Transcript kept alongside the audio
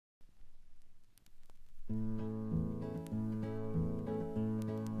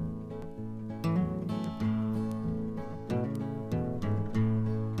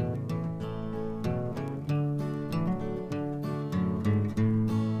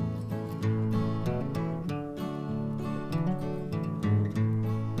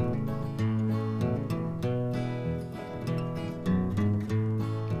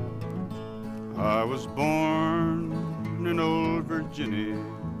was born in old Virginny.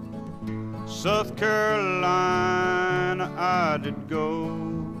 South Carolina I did go,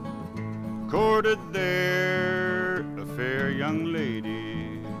 courted there a fair young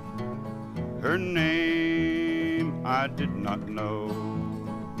lady. Her name I did not know.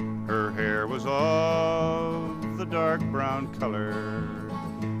 Her hair was of the dark brown color,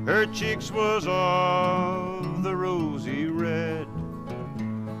 her cheeks was of the rosy red.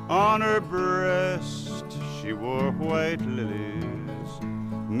 On her breast she wore white lilies,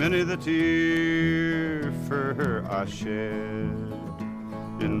 many the tear for her I shed.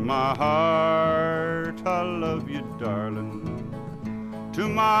 In my heart I love you, darling. To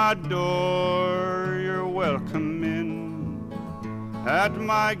my door you're welcome in. At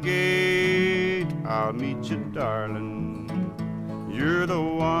my gate I'll meet you, darling. You're the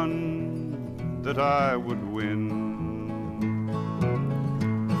one that I would win.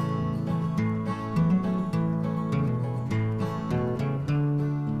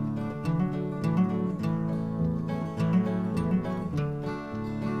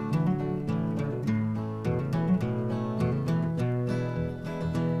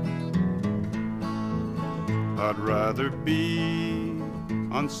 I'd rather be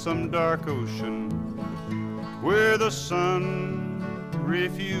on some dark ocean where the sun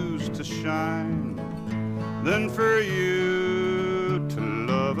refused to shine than for you to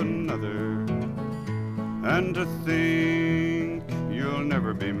love another and to think you'll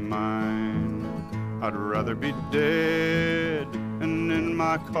never be mine. I'd rather be dead and in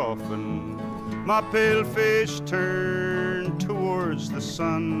my coffin, my pale face turned towards the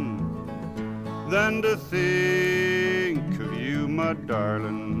sun, than to think of you, my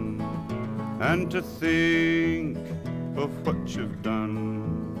darling, and to think of what you've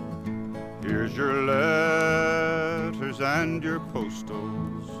done. Here's your letters and your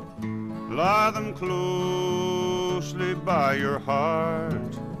postals, lie them closely by your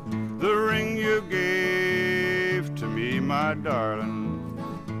heart. The ring you gave to me, my darling,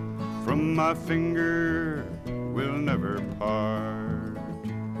 from my finger will never part.